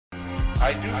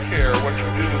I do care what you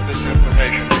do with this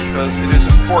information because it is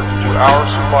important to our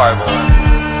survival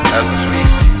as a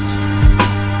species.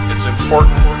 It's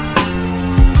important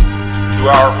to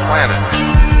our planet.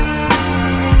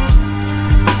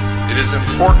 It is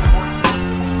important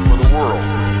for the world.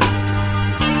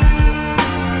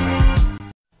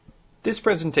 This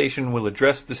presentation will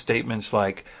address the statements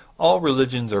like, all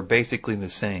religions are basically the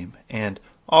same, and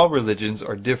all religions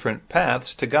are different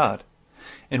paths to God.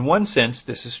 In one sense,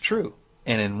 this is true,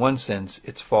 and in one sense,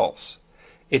 it's false.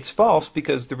 It's false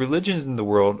because the religions in the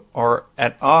world are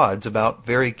at odds about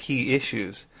very key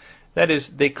issues. That is,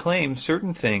 they claim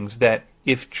certain things that,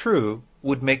 if true,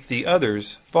 would make the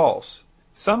others false.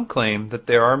 Some claim that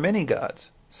there are many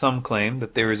gods. Some claim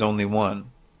that there is only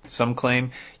one. Some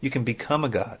claim you can become a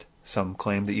god. Some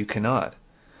claim that you cannot.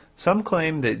 Some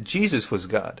claim that Jesus was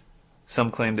God. Some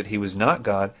claim that he was not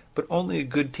God, but only a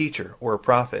good teacher or a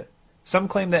prophet. Some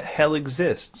claim that hell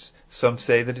exists. Some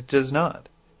say that it does not.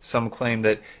 Some claim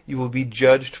that you will be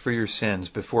judged for your sins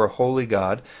before a holy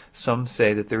God. Some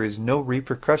say that there is no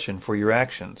repercussion for your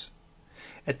actions.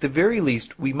 At the very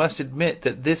least, we must admit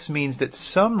that this means that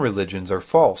some religions are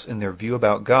false in their view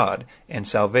about God and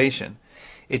salvation.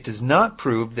 It does not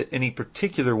prove that any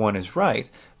particular one is right,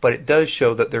 but it does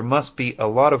show that there must be a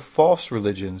lot of false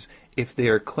religions if they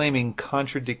are claiming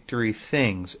contradictory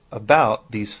things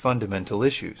about these fundamental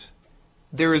issues.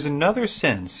 There is another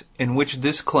sense in which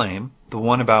this claim, the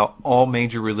one about all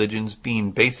major religions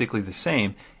being basically the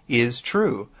same, is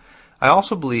true. I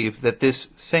also believe that this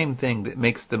same thing that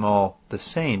makes them all the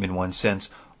same in one sense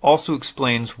also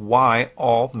explains why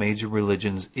all major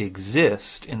religions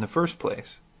exist in the first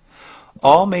place.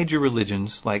 All major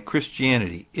religions, like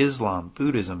Christianity, Islam,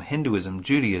 Buddhism, Hinduism,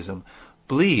 Judaism,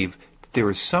 believe that there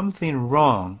is something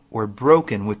wrong or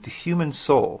broken with the human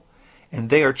soul, and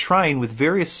they are trying with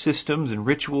various systems and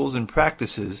rituals and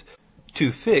practices to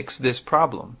fix this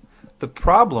problem. The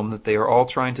problem that they are all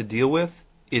trying to deal with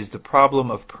is the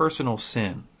problem of personal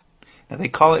sin. Now, they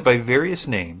call it by various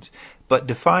names, but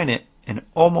define it in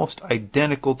almost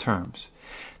identical terms.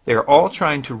 They are all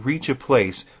trying to reach a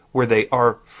place where they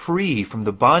are free from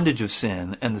the bondage of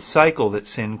sin and the cycle that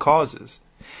sin causes.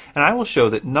 And I will show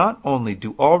that not only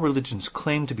do all religions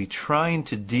claim to be trying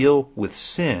to deal with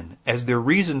sin as their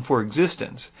reason for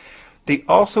existence, they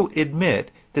also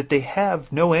admit that they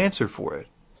have no answer for it.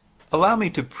 Allow me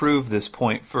to prove this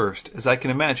point first, as I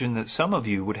can imagine that some of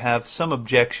you would have some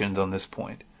objections on this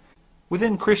point.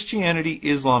 Within Christianity,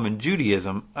 Islam, and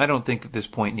Judaism, I don't think that this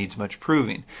point needs much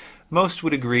proving. Most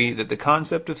would agree that the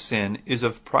concept of sin is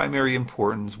of primary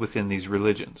importance within these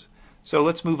religions. So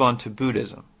let's move on to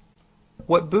Buddhism.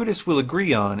 What Buddhists will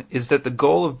agree on is that the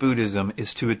goal of Buddhism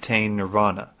is to attain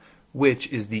nirvana, which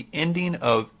is the ending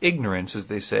of ignorance, as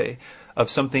they say, of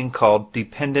something called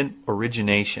dependent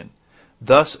origination,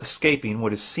 thus escaping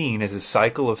what is seen as a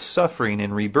cycle of suffering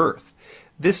and rebirth.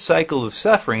 This cycle of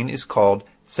suffering is called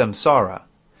samsara.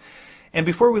 And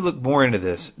before we look more into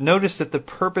this, notice that the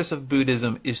purpose of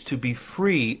Buddhism is to be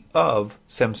free of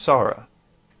samsara.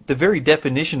 The very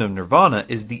definition of nirvana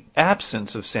is the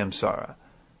absence of samsara.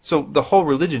 So the whole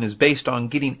religion is based on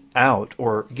getting out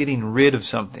or getting rid of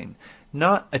something,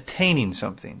 not attaining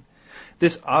something.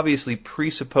 This obviously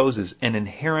presupposes an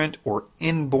inherent or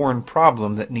inborn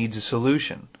problem that needs a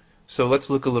solution. So let's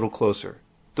look a little closer.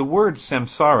 The word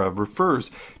samsara refers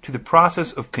to the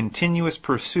process of continuous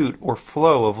pursuit or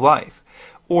flow of life,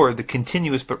 or the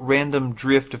continuous but random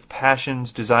drift of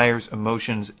passions, desires,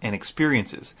 emotions, and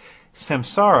experiences.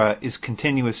 Samsara is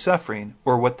continuous suffering,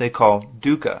 or what they call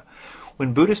dukkha.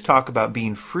 When Buddhists talk about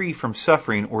being free from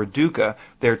suffering or dukkha,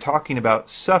 they are talking about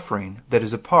suffering that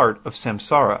is a part of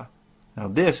samsara. Now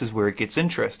this is where it gets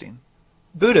interesting.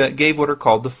 Buddha gave what are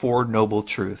called the Four Noble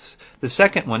Truths. The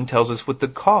second one tells us what the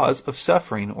cause of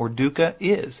suffering or dukkha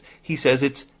is. He says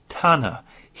it's tanha,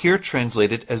 here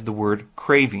translated as the word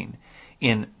craving.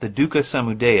 In the Dukkha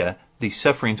Samudaya, the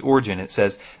suffering's origin, it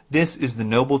says, this is the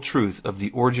noble truth of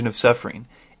the origin of suffering.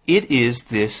 It is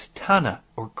this tanha,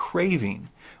 or craving,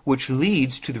 which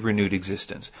leads to the renewed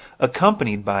existence,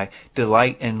 accompanied by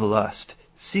delight and lust,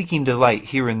 seeking delight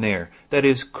here and there, that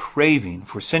is, craving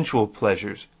for sensual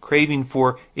pleasures, craving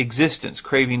for existence,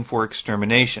 craving for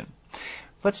extermination.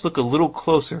 Let's look a little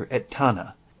closer at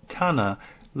tanha. Tanha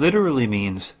literally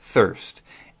means thirst,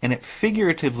 and it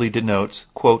figuratively denotes,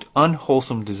 quote,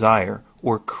 unwholesome desire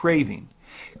or craving.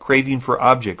 Craving for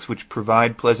objects which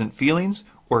provide pleasant feelings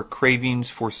or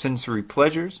cravings for sensory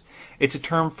pleasures. It's a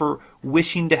term for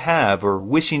wishing to have or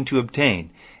wishing to obtain.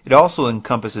 It also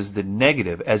encompasses the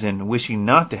negative, as in wishing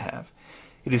not to have.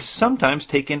 It is sometimes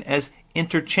taken as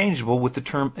interchangeable with the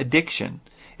term addiction,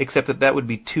 except that that would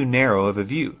be too narrow of a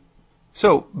view.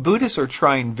 So, Buddhists are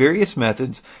trying various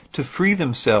methods to free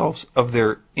themselves of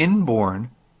their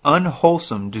inborn,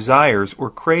 unwholesome desires or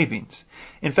cravings.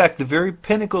 In fact, the very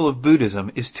pinnacle of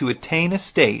Buddhism is to attain a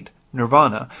state,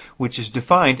 nirvana, which is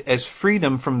defined as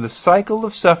freedom from the cycle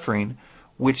of suffering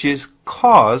which is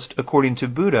caused, according to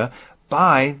Buddha,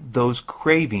 by those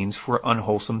cravings for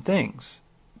unwholesome things.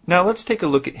 Now let's take a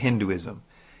look at Hinduism.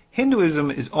 Hinduism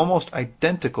is almost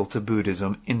identical to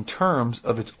Buddhism in terms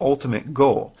of its ultimate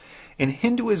goal. In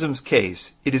Hinduism's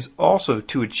case, it is also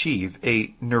to achieve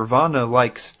a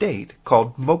nirvana-like state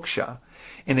called moksha,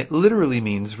 and it literally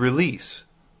means release.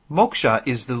 Moksha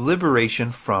is the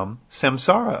liberation from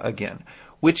samsara again,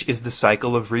 which is the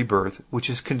cycle of rebirth, which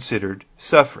is considered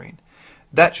suffering.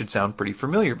 That should sound pretty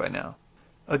familiar by now.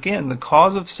 Again, the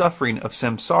cause of suffering of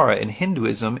samsara in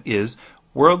Hinduism is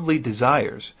worldly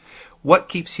desires. What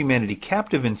keeps humanity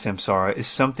captive in samsara is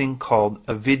something called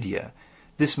avidya.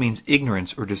 This means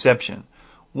ignorance or deception.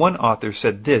 One author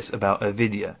said this about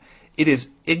avidya: it is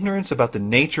ignorance about the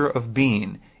nature of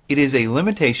being. It is a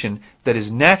limitation that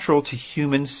is natural to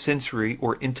human sensory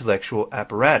or intellectual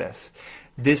apparatus.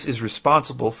 This is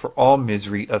responsible for all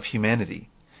misery of humanity.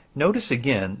 Notice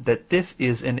again that this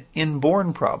is an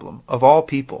inborn problem of all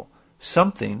people.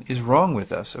 Something is wrong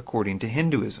with us, according to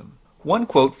Hinduism. One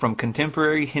quote from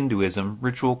Contemporary Hinduism,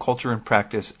 Ritual, Culture, and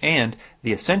Practice, and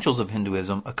The Essentials of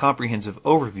Hinduism, a comprehensive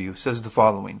overview, says the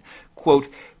following, quote,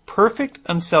 "Perfect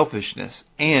unselfishness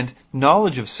and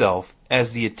knowledge of self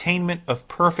as the attainment of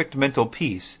perfect mental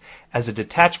peace, as a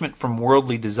detachment from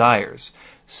worldly desires.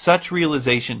 Such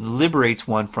realization liberates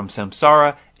one from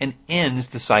samsara and ends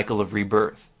the cycle of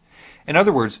rebirth." In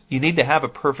other words, you need to have a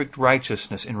perfect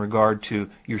righteousness in regard to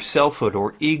your selfhood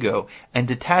or ego and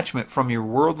detachment from your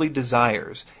worldly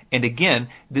desires. And again,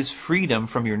 this freedom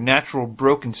from your natural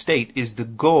broken state is the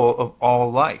goal of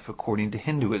all life, according to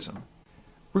Hinduism.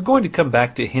 We're going to come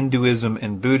back to Hinduism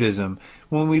and Buddhism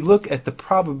when we look at the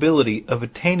probability of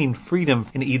attaining freedom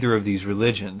in either of these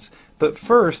religions. But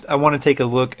first, I want to take a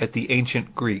look at the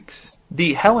ancient Greeks.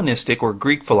 The Hellenistic or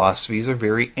Greek philosophies are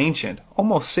very ancient,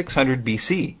 almost 600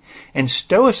 BC, and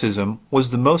Stoicism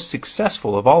was the most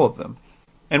successful of all of them.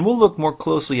 And we'll look more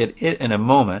closely at it in a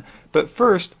moment, but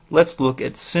first let's look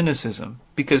at Cynicism,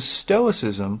 because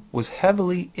Stoicism was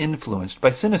heavily influenced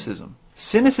by Cynicism.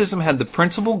 Cynicism had the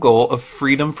principal goal of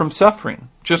freedom from suffering,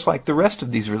 just like the rest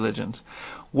of these religions.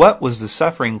 What was the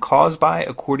suffering caused by,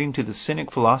 according to the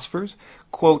Cynic philosophers?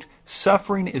 Quote,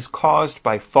 "Suffering is caused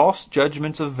by false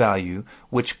judgments of value,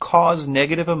 which cause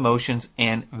negative emotions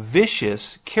and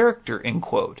vicious character," end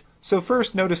quote. So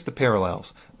first, notice the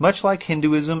parallels. Much like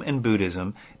Hinduism and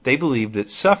Buddhism, they believed that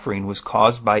suffering was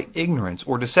caused by ignorance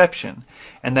or deception,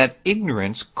 and that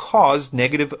ignorance caused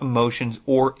negative emotions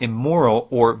or immoral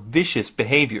or vicious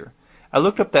behavior. I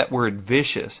looked up that word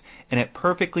vicious, and it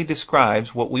perfectly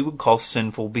describes what we would call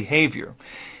sinful behavior.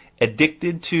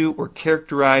 Addicted to or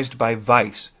characterized by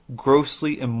vice,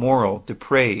 grossly immoral,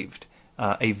 depraved,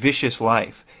 a vicious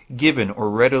life, given or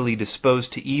readily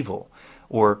disposed to evil,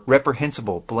 or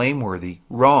reprehensible, blameworthy,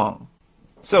 wrong.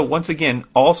 So once again,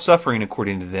 all suffering,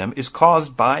 according to them, is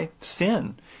caused by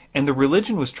sin, and the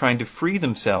religion was trying to free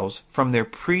themselves from their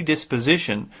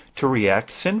predisposition to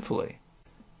react sinfully.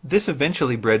 This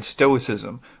eventually bred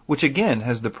Stoicism, which again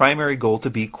has the primary goal to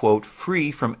be, quote,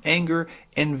 "free from anger,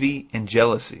 envy, and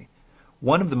jealousy."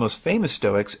 One of the most famous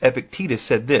Stoics, Epictetus,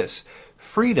 said this: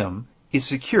 "Freedom is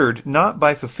secured not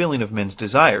by fulfilling of men's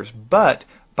desires, but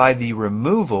by the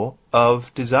removal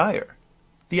of desire."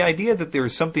 The idea that there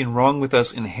is something wrong with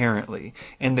us inherently,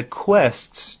 and the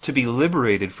quests to be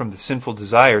liberated from the sinful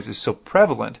desires is so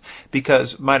prevalent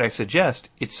because, might I suggest,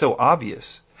 it's so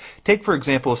obvious. Take, for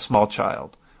example, a small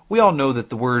child. We all know that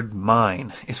the word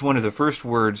mine is one of the first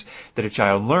words that a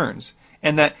child learns,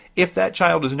 and that if that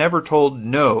child is never told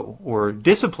no or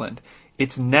disciplined,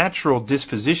 its natural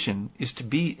disposition is to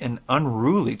be an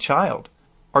unruly child.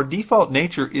 Our default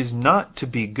nature is not to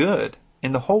be good,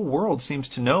 and the whole world seems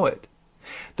to know it.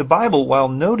 The Bible, while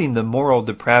noting the moral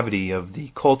depravity of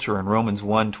the culture in Romans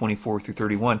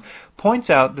 1:24-31, points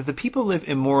out that the people live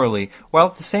immorally while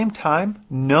at the same time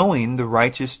knowing the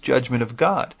righteous judgment of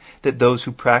God, that those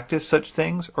who practice such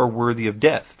things are worthy of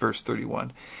death, verse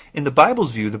 31. In the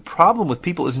Bible's view, the problem with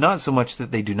people is not so much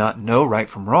that they do not know right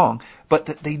from wrong, but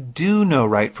that they do know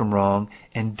right from wrong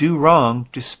and do wrong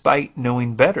despite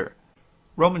knowing better.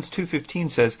 Romans 2:15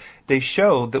 says, "They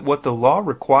show that what the law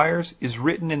requires is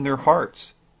written in their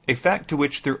hearts, a fact to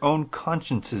which their own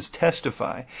consciences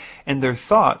testify, and their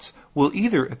thoughts will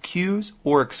either accuse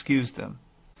or excuse them."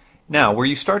 Now, where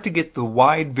you start to get the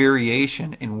wide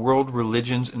variation in world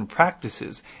religions and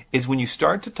practices is when you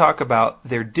start to talk about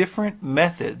their different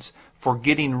methods for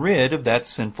getting rid of that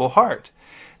sinful heart.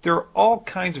 There are all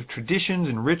kinds of traditions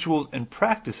and rituals and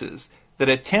practices that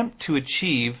attempt to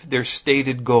achieve their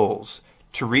stated goals,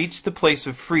 to reach the place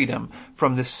of freedom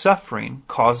from the suffering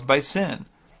caused by sin.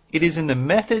 It is in the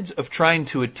methods of trying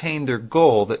to attain their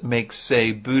goal that makes,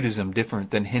 say, Buddhism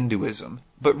different than Hinduism.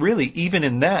 But really, even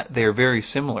in that, they are very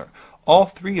similar. All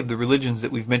three of the religions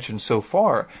that we've mentioned so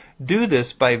far do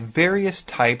this by various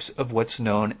types of what's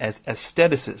known as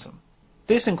asceticism.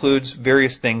 This includes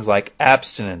various things like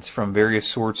abstinence from various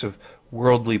sorts of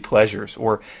worldly pleasures,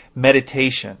 or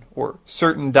meditation, or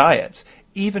certain diets,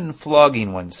 even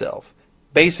flogging oneself.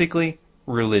 Basically,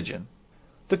 religion.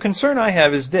 The concern I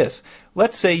have is this.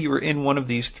 Let's say you were in one of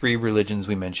these three religions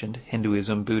we mentioned,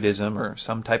 Hinduism, Buddhism, or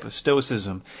some type of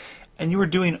Stoicism, and you were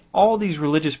doing all these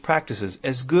religious practices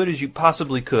as good as you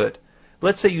possibly could.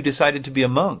 Let's say you decided to be a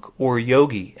monk or a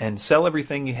yogi and sell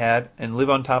everything you had and live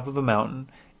on top of a mountain,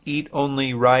 eat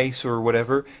only rice or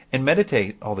whatever, and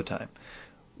meditate all the time.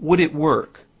 Would it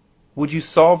work? Would you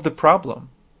solve the problem?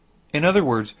 In other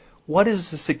words, what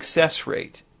is the success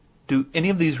rate? Do any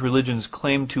of these religions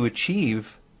claim to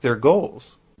achieve their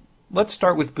goals? Let's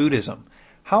start with Buddhism.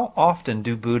 How often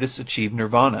do Buddhists achieve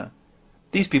nirvana?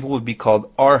 These people would be called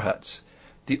arhats.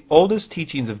 The oldest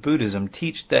teachings of Buddhism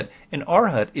teach that an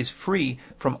arhat is free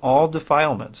from all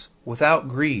defilements, without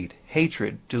greed,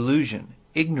 hatred, delusion,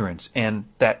 ignorance, and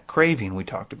that craving we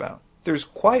talked about. There's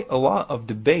quite a lot of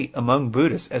debate among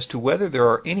Buddhists as to whether there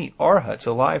are any arhats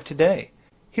alive today.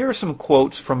 Here are some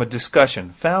quotes from a discussion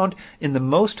found in the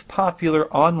most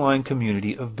popular online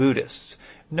community of Buddhists.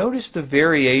 Notice the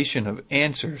variation of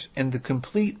answers and the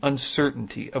complete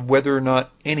uncertainty of whether or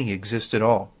not any exist at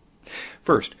all.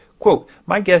 First, quote,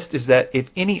 "My guess is that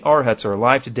if any arhats are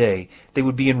alive today, they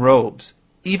would be in robes.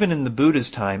 Even in the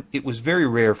Buddha's time, it was very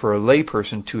rare for a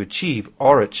layperson to achieve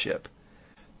arhatship."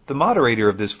 The moderator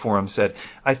of this forum said,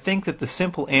 "I think that the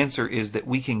simple answer is that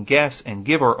we can guess and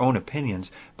give our own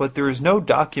opinions, but there is no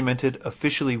documented,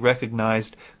 officially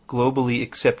recognized, globally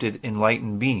accepted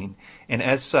enlightened being, and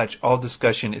as such all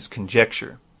discussion is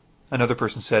conjecture." Another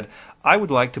person said, "I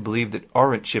would like to believe that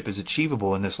arhatship is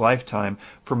achievable in this lifetime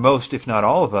for most, if not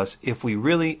all of us, if we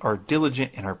really are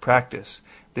diligent in our practice.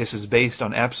 This is based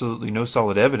on absolutely no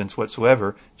solid evidence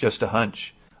whatsoever, just a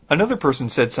hunch." Another person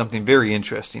said something very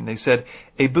interesting. They said,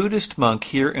 "A Buddhist monk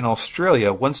here in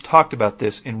Australia once talked about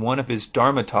this in one of his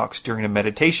Dharma talks during a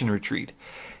meditation retreat.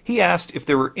 He asked if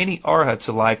there were any arhats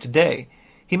alive today.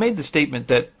 He made the statement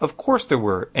that of course there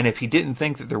were, and if he didn't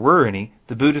think that there were any,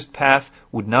 the Buddhist path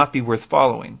would not be worth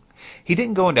following. He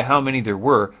didn't go into how many there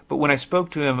were, but when I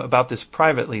spoke to him about this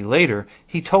privately later,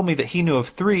 he told me that he knew of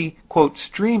 3, quote,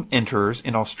 stream enterers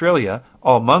in Australia,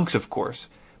 all monks of course."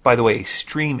 By the way, a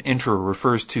stream enterer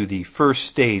refers to the first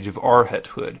stage of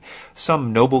arhathood.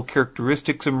 Some noble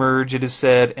characteristics emerge, it is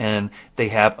said, and they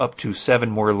have up to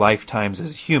 7 more lifetimes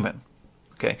as a human.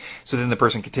 Okay, so then the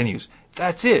person continues,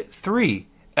 "That's it, 3.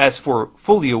 As for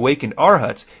fully awakened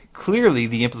arhats, clearly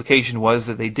the implication was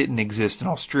that they didn't exist in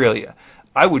Australia.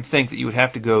 I would think that you would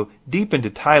have to go deep into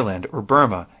Thailand or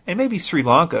Burma, and maybe Sri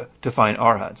Lanka, to find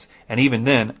arhats, and even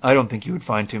then, I don't think you would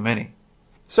find too many."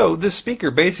 So this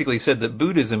speaker basically said that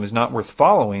Buddhism is not worth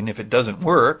following if it doesn't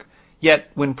work,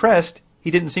 yet when pressed, he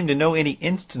didn't seem to know any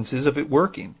instances of it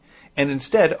working, and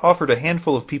instead offered a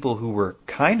handful of people who were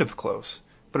kind of close.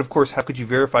 But of course, how could you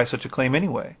verify such a claim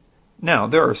anyway? Now,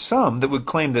 there are some that would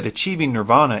claim that achieving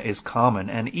nirvana is common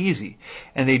and easy,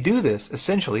 and they do this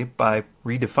essentially by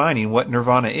redefining what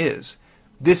nirvana is.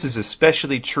 This is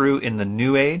especially true in the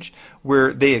New Age,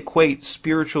 where they equate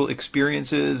spiritual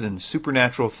experiences and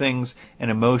supernatural things and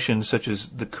emotions such as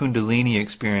the Kundalini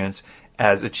experience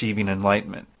as achieving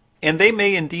enlightenment. And they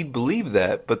may indeed believe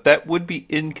that, but that would be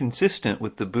inconsistent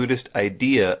with the Buddhist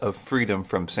idea of freedom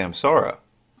from samsara.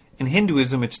 In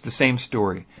Hinduism, it's the same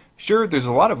story. Sure, there's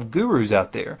a lot of gurus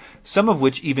out there, some of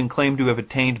which even claim to have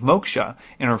attained moksha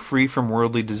and are free from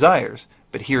worldly desires.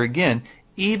 But here again,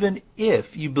 even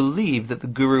if you believe that the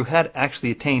guru had actually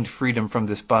attained freedom from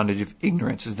this bondage of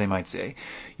ignorance, as they might say,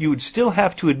 you would still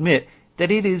have to admit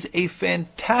that it is a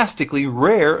fantastically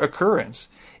rare occurrence,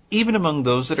 even among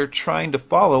those that are trying to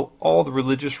follow all the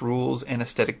religious rules and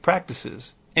ascetic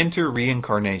practices. Enter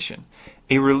reincarnation.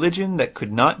 A religion that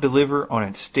could not deliver on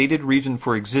its stated reason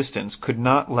for existence could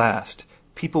not last.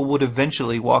 People would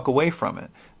eventually walk away from it,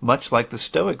 much like the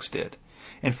Stoics did.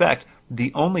 In fact,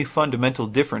 the only fundamental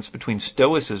difference between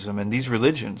Stoicism and these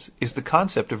religions is the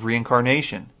concept of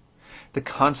reincarnation. The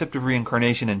concept of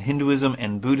reincarnation in Hinduism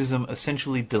and Buddhism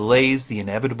essentially delays the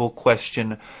inevitable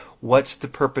question, what's the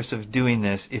purpose of doing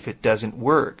this if it doesn't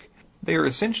work? They are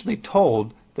essentially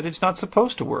told that it's not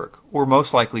supposed to work, or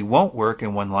most likely won't work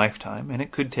in one lifetime, and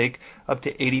it could take up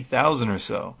to 80,000 or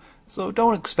so. So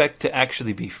don't expect to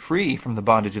actually be free from the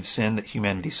bondage of sin that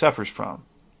humanity suffers from.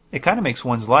 It kind of makes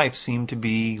one's life seem to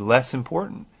be less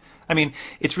important. I mean,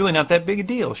 it's really not that big a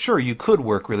deal. Sure, you could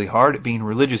work really hard at being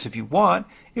religious if you want.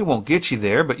 It won't get you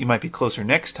there, but you might be closer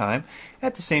next time.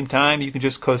 At the same time, you can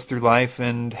just coast through life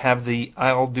and have the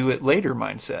I'll do it later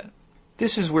mindset.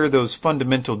 This is where those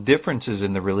fundamental differences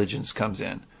in the religions comes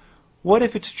in. What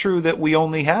if it's true that we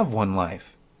only have one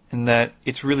life, and that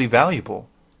it's really valuable,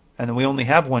 and that we only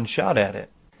have one shot at it?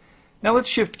 Now let's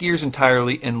shift gears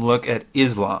entirely and look at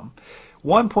Islam.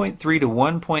 1.3 to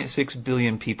 1.6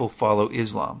 billion people follow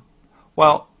Islam.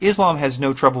 While Islam has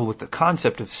no trouble with the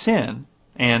concept of sin,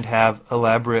 and have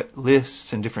elaborate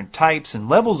lists and different types and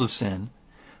levels of sin,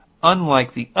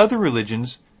 unlike the other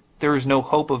religions, there is no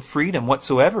hope of freedom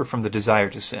whatsoever from the desire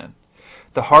to sin.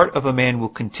 The heart of a man will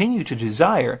continue to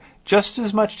desire just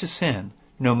as much to sin,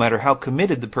 no matter how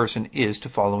committed the person is to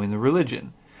following the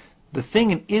religion. The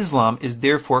thing in Islam is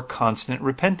therefore constant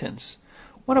repentance.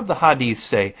 One of the hadiths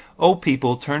say, O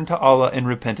people, turn to Allah in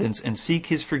repentance and seek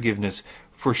His forgiveness,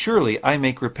 for surely I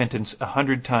make repentance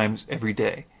 100 times every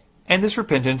day. And this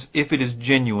repentance, if it is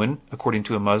genuine, according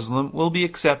to a Muslim, will be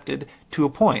accepted to a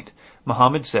point.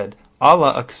 Muhammad said,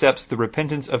 Allah accepts the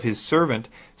repentance of His servant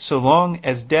so long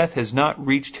as death has not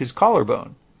reached his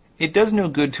collarbone. It does no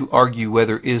good to argue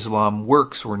whether Islam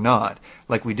works or not,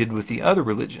 like we did with the other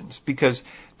religions, because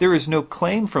there is no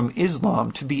claim from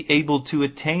Islam to be able to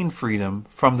attain freedom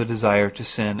from the desire to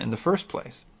sin in the first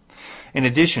place. In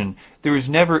addition, there is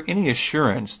never any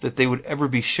assurance that they would ever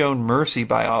be shown mercy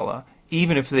by Allah,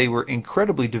 even if they were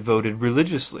incredibly devoted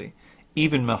religiously.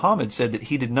 Even Muhammad said that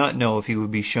he did not know if he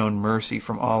would be shown mercy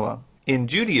from Allah. In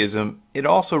Judaism, it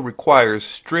also requires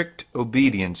strict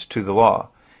obedience to the law.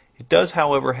 It does,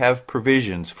 however, have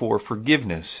provisions for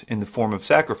forgiveness in the form of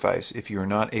sacrifice if you are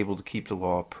not able to keep the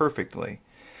law perfectly.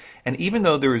 And even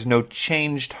though there is no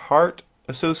changed heart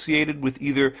associated with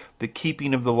either the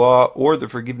keeping of the law or the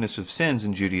forgiveness of sins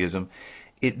in Judaism,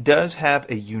 it does have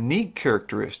a unique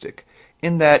characteristic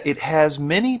in that it has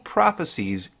many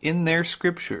prophecies in their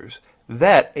scriptures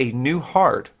that a new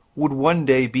heart would one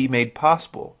day be made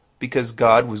possible, because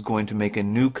God was going to make a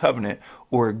new covenant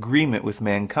or agreement with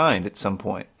mankind at some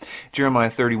point.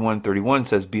 Jeremiah 31:31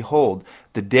 says, Behold,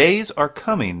 the days are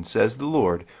coming, says the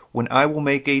Lord, when I will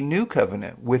make a new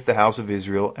covenant with the house of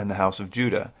Israel and the house of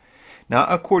Judah,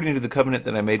 not according to the covenant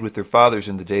that I made with their fathers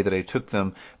in the day that I took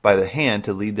them by the hand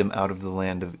to lead them out of the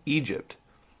land of Egypt.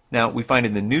 Now, we find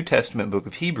in the New Testament book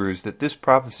of Hebrews that this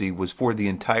prophecy was for the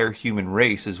entire human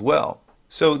race as well.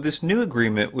 So this new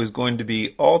agreement was going to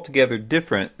be altogether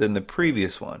different than the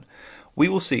previous one. We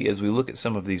will see as we look at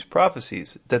some of these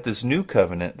prophecies that this new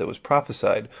covenant that was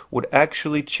prophesied would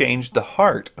actually change the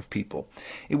heart of people.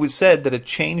 It was said that a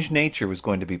changed nature was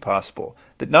going to be possible,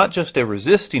 that not just a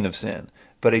resisting of sin,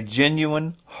 but a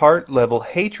genuine heart-level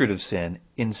hatred of sin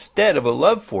instead of a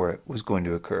love for it was going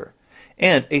to occur,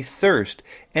 and a thirst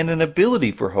and an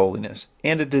ability for holiness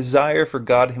and a desire for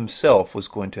God Himself was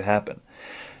going to happen.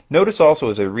 Notice also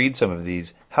as I read some of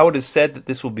these how it is said that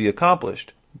this will be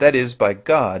accomplished. That is, by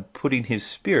God putting His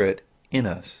Spirit in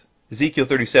us. Ezekiel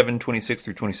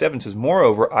 37:26-27 says,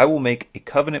 Moreover, I will make a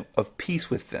covenant of peace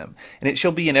with them, and it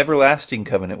shall be an everlasting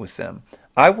covenant with them.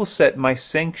 I will set my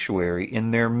sanctuary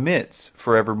in their midst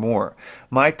forevermore.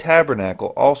 My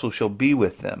tabernacle also shall be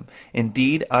with them.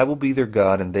 Indeed, I will be their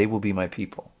God, and they will be my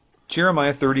people.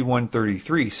 Jeremiah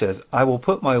 31:33 says, I will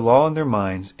put my law in their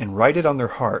minds, and write it on their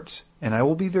hearts, and I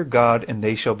will be their God, and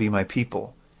they shall be my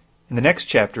people. In the next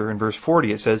chapter, in verse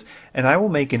 40, it says, And I will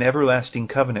make an everlasting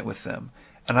covenant with them,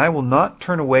 and I will not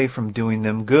turn away from doing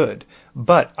them good,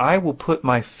 but I will put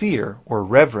my fear, or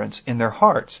reverence, in their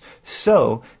hearts,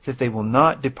 so that they will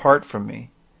not depart from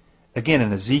me. Again,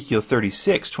 in Ezekiel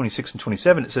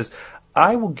 36:26-27, it says,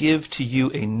 I will give to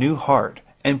you a new heart,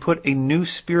 and put a new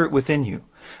spirit within you.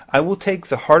 I will take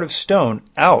the heart of stone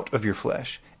out of your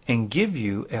flesh, and give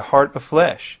you a heart of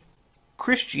flesh.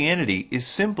 Christianity is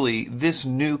simply this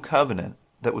new covenant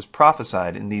that was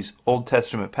prophesied in these Old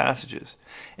Testament passages.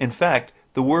 In fact,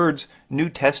 the words New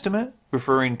Testament,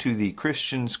 referring to the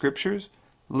Christian scriptures,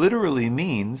 literally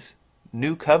means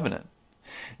new covenant.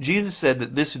 Jesus said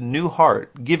that this new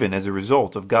heart, given as a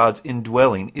result of God's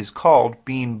indwelling, is called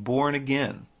being born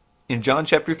again. In John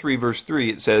chapter 3, verse 3,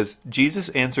 it says, Jesus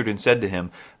answered and said to him,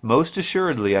 Most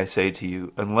assuredly I say to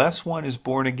you, unless one is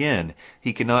born again,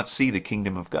 he cannot see the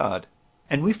kingdom of God.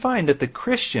 And we find that the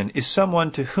Christian is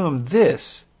someone to whom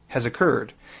this has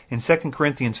occurred. In 2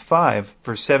 Corinthians 5,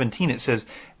 verse 17, it says,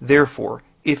 "Therefore,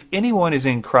 if anyone is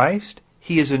in Christ,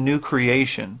 he is a new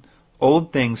creation.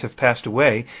 Old things have passed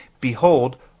away.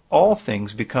 Behold, all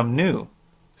things become new."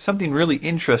 Something really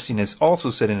interesting is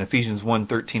also said in Ephesians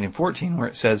 1:13 and 14, where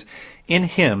it says, "In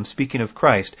him," speaking of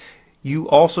Christ, "you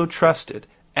also trusted,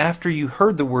 after you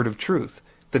heard the word of truth,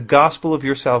 the gospel of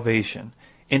your salvation,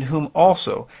 in whom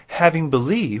also, having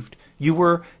believed, you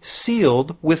were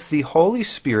sealed with the Holy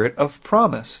Spirit of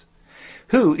promise,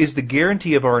 who is the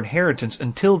guarantee of our inheritance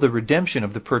until the redemption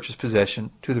of the purchased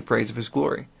possession to the praise of his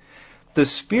glory." The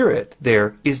Spirit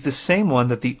there is the same one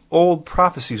that the old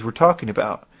prophecies were talking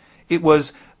about. It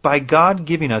was by God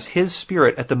giving us his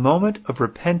Spirit at the moment of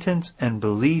repentance and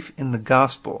belief in the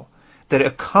gospel that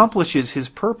accomplishes his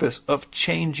purpose of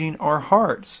changing our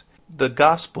hearts. The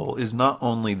gospel is not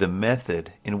only the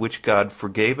method in which God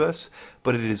forgave us,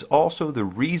 but it is also the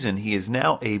reason he is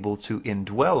now able to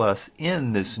indwell us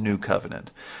in this new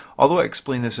covenant. Although I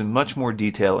explain this in much more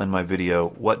detail in my video,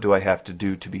 "What Do I Have to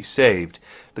Do to Be Saved?",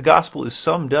 the gospel is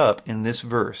summed up in this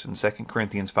verse in 2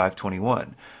 Corinthians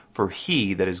 5:21. "For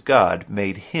he, that is God,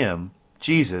 made him,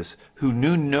 Jesus, who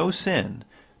knew no sin,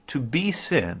 to be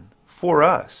sin for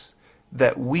us,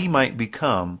 that we might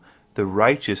become the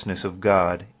righteousness of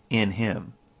God in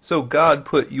him." So God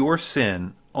put your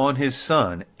sin on his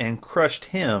Son and crushed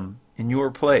him in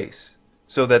your place,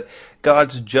 so that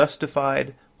God's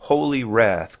justified, holy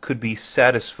wrath could be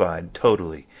satisfied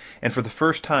totally. And for the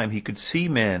first time he could see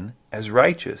men as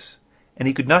righteous. And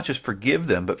he could not just forgive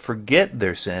them, but forget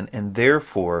their sin and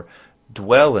therefore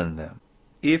dwell in them.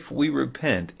 If we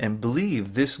repent and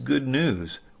believe this good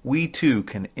news, we too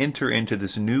can enter into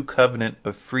this new covenant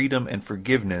of freedom and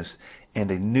forgiveness and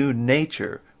a new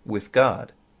nature with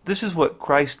God. This is what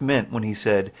Christ meant when he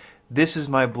said, "This is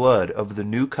my blood of the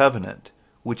new covenant,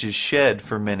 which is shed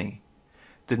for many."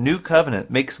 The new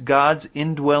covenant makes God's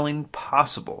indwelling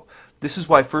possible. This is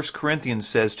why 1 Corinthians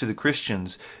says to the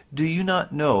Christians, "Do you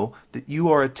not know that you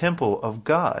are a temple of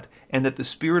God, and that the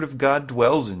Spirit of God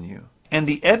dwells in you?" And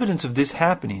the evidence of this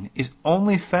happening is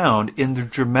only found in the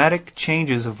dramatic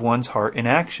changes of one's heart and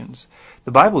actions.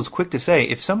 The Bible is quick to say,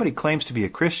 if somebody claims to be a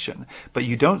Christian, but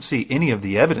you don't see any of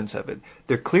the evidence of it,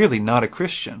 they're clearly not a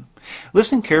Christian.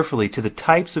 Listen carefully to the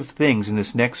types of things in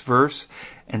this next verse,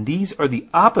 and these are the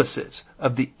opposites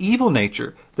of the evil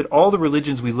nature that all the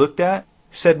religions we looked at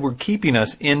said were keeping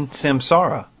us in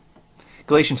samsara.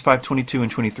 Galatians 5:22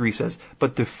 and 23 says,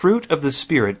 "But the fruit of the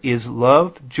Spirit is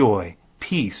love, joy,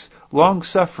 peace,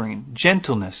 long-suffering,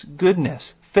 gentleness,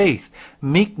 goodness, faith,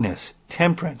 meekness,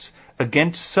 temperance.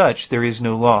 Against such there is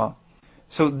no law."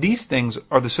 So these things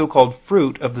are the so-called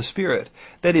fruit of the Spirit.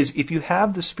 That is, if you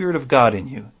have the Spirit of God in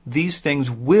you, these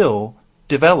things will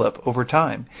develop over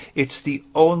time. It's the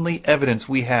only evidence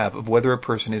we have of whether a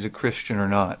person is a Christian or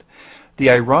not. The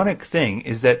ironic thing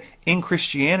is that in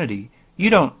Christianity,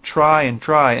 you don't try and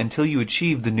try until you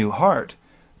achieve the new heart.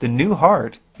 The new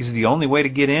heart is the only way to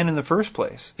get in the first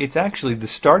place. It's actually the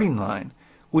starting line,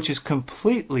 which is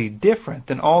completely different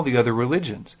than all the other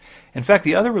religions. In fact,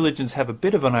 the other religions have a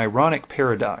bit of an ironic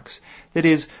paradox. That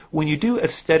is, when you do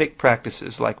ascetic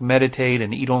practices like meditate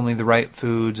and eat only the right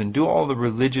foods and do all the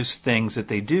religious things that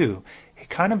they do, it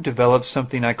kind of develops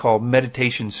something I call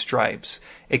meditation stripes,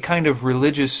 a kind of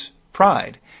religious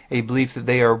pride, a belief that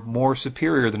they are more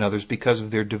superior than others because of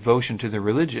their devotion to their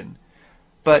religion.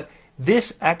 But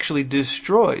this actually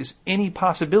destroys any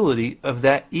possibility of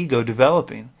that ego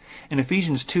developing. In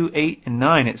Ephesians 2:8 and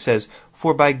 9 it says,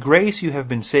 "For by grace you have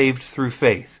been saved through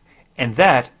faith, and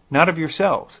that not of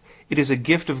yourselves. It is a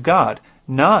gift of God,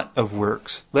 not of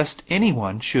works, lest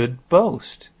anyone should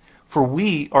boast. For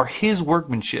we are his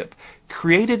workmanship,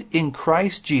 created in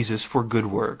Christ Jesus for good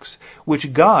works,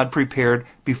 which God prepared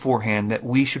beforehand that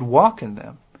we should walk in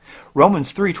them."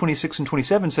 Romans 3:26 and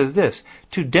 27 says this,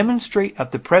 "To demonstrate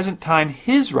at the present time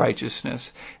his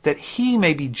righteousness, that he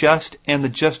may be just and the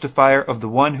justifier of the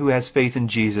one who has faith in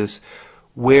Jesus.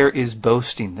 Where is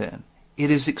boasting then?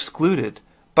 It is excluded.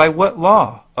 By what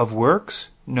law? Of works?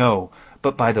 No,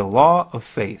 but by the law of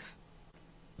faith."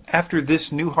 After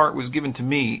this new heart was given to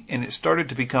me, and it started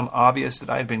to become obvious that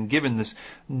I had been given this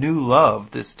new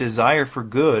love, this desire for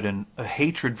good and a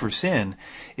hatred for sin,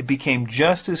 it became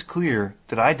just as clear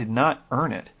that I did not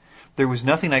earn it. There was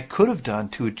nothing I could have done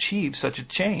to achieve such a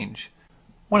change.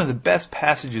 One of the best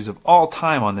passages of all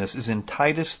time on this is in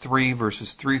Titus 3,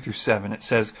 verses 3 through 7. It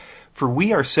says, "For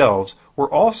we ourselves were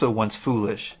also once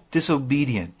foolish,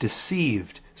 disobedient,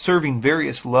 deceived, serving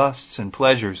various lusts and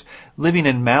pleasures, living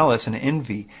in malice and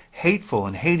envy, hateful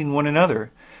and hating one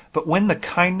another. But when the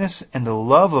kindness and the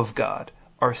love of God,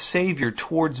 our Savior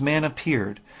towards man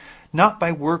appeared, not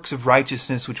by works of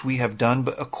righteousness which we have done,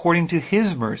 but according to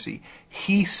his mercy,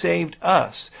 he saved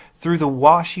us through the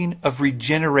washing of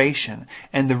regeneration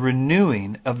and the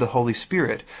renewing of the Holy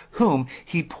Spirit, whom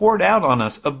he poured out on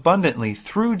us abundantly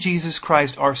through Jesus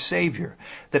Christ our Savior,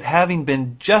 that having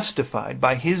been justified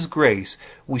by his grace,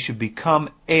 we should become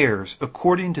heirs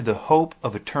according to the hope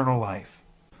of eternal life.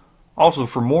 Also,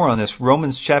 for more on this,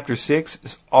 Romans chapter 6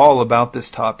 is all about this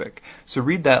topic, so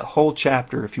read that whole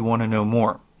chapter if you want to know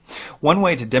more. One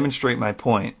way to demonstrate my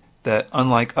point, that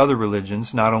unlike other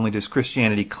religions, not only does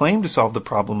Christianity claim to solve the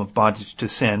problem of bondage to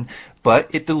sin,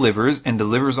 but it delivers, and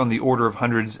delivers on the order of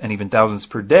hundreds and even thousands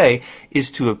per day,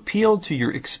 is to appeal to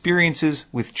your experiences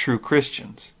with true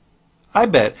Christians. I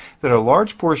bet that a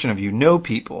large portion of you know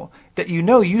people that you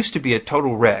know used to be a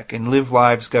total wreck and live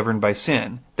lives governed by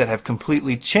sin, that have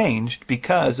completely changed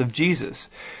because of Jesus.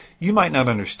 You might not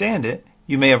understand it.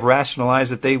 You may have rationalized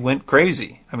that they went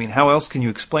crazy. I mean, how else can you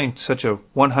explain such a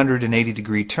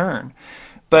 180-degree turn?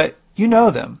 But you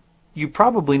know them. You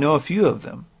probably know a few of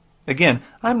them. Again,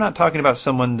 I'm not talking about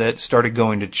someone that started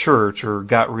going to church or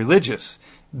got religious.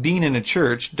 Being in a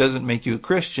church doesn't make you a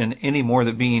Christian any more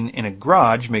than being in a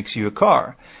garage makes you a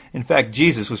car. In fact,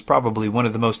 Jesus was probably one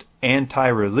of the most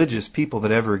anti-religious people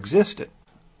that ever existed.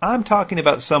 I'm talking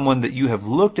about someone that you have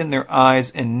looked in their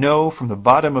eyes and know from the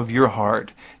bottom of your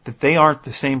heart that they aren't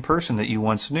the same person that you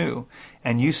once knew,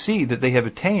 and you see that they have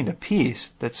attained a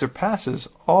peace that surpasses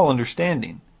all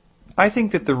understanding. I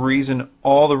think that the reason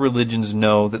all the religions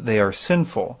know that they are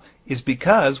sinful is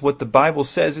because what the Bible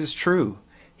says is true.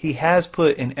 He has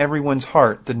put in everyone's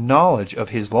heart the knowledge of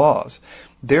his laws.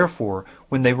 Therefore,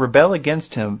 when they rebel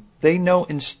against him, they know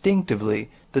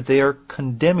instinctively that they are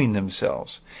condemning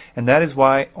themselves. And that is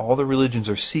why all the religions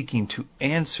are seeking to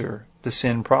answer the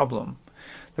sin problem.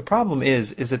 The problem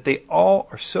is that they all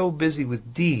are so busy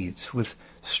with deeds, with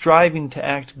striving to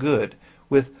act good,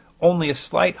 with only a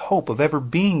slight hope of ever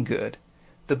being good.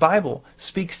 The Bible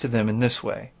speaks to them in this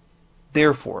way.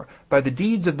 Therefore, by the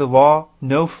deeds of the law,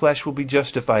 no flesh will be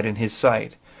justified in his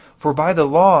sight. For by the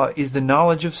law is the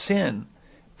knowledge of sin.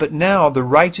 But now the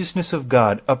righteousness of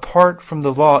God apart from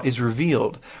the law is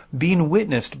revealed, being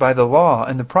witnessed by the law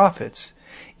and the prophets,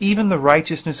 even the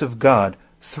righteousness of God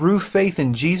through faith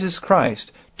in Jesus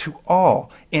Christ to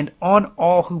all and on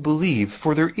all who believe,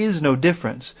 for there is no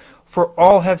difference. For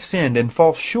all have sinned and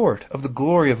fall short of the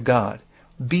glory of God,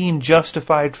 being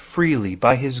justified freely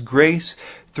by his grace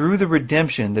through the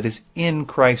redemption that is in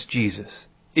Christ Jesus.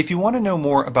 If you want to know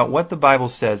more about what the Bible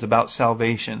says about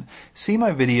salvation, see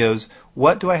my videos,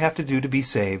 What Do I Have to Do to Be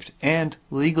Saved? And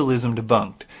Legalism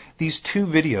Debunked. These two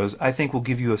videos I think will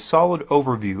give you a solid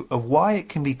overview of why it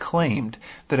can be claimed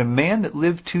that a man that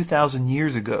lived 2,000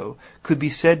 years ago could be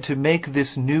said to make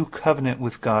this new covenant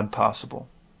with God possible.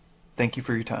 Thank you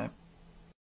for your time.